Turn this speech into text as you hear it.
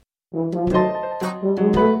How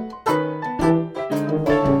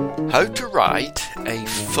to Write a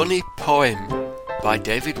Funny Poem by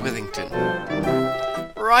David Willington.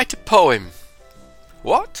 Write a poem.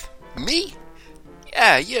 What? Me?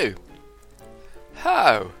 Yeah, you.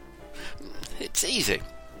 How? It's easy.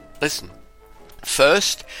 Listen.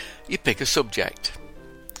 First, you pick a subject.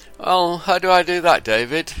 Well, how do I do that,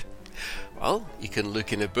 David? Well, you can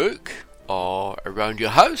look in a book, or around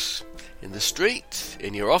your house, in the street,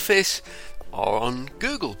 in your office, or on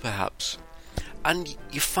Google perhaps, and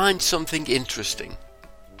you find something interesting.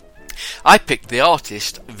 I picked the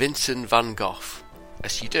artist Vincent van Gogh,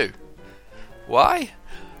 as you do. Why?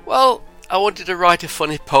 Well, I wanted to write a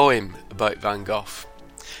funny poem about Van Gogh.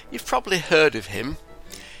 You've probably heard of him.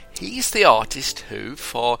 He's the artist who,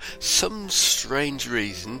 for some strange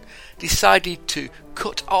reason, decided to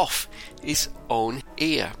cut off his own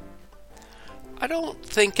ear. I don't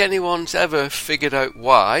think anyone's ever figured out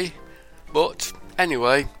why, but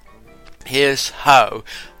anyway, here's how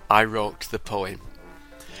I wrote the poem.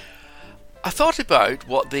 I thought about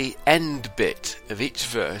what the end bit of each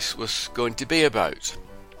verse was going to be about.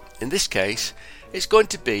 In this case, it's going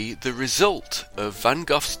to be the result of Van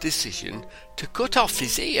Gogh's decision to cut off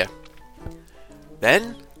his ear.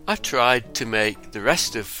 Then I tried to make the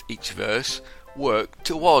rest of each verse work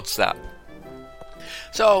towards that.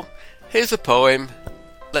 So, here's a poem.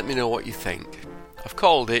 Let me know what you think. I've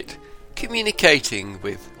called it Communicating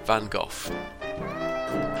with Van Gogh.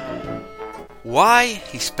 Why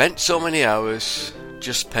he spent so many hours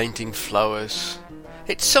just painting flowers,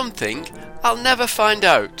 it's something I'll never find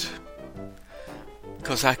out.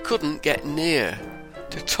 'Cause I couldn't get near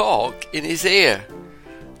to talk in his ear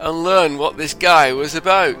and learn what this guy was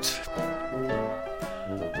about.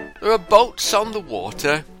 There are boats on the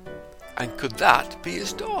water, and could that be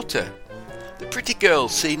his daughter? The pretty girl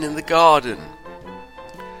seen in the garden.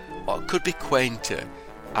 What could be quainter?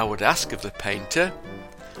 I would ask of the painter,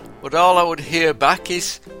 but all I would hear back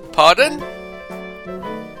is, "Pardon?"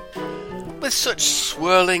 With such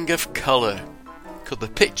swirling of colour, could the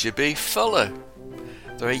picture be fuller?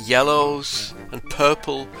 There are yellows and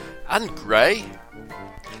purple and grey.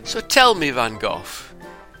 So tell me, Van Gogh,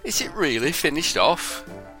 is it really finished off?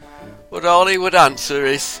 But all he would answer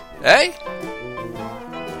is, "Eh?"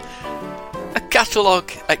 A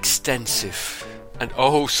catalogue extensive, and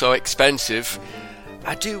oh so expensive.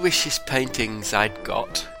 I do wish his paintings I'd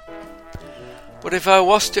got. But if I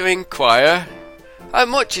was to inquire, "How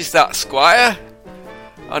much is that, squire?"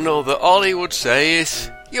 I know that all he would say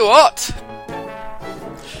is, "You what?"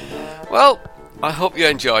 Well, I hope you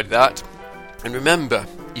enjoyed that. And remember,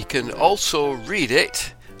 you can also read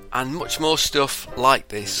it and much more stuff like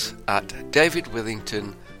this at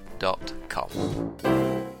davidwillington.com.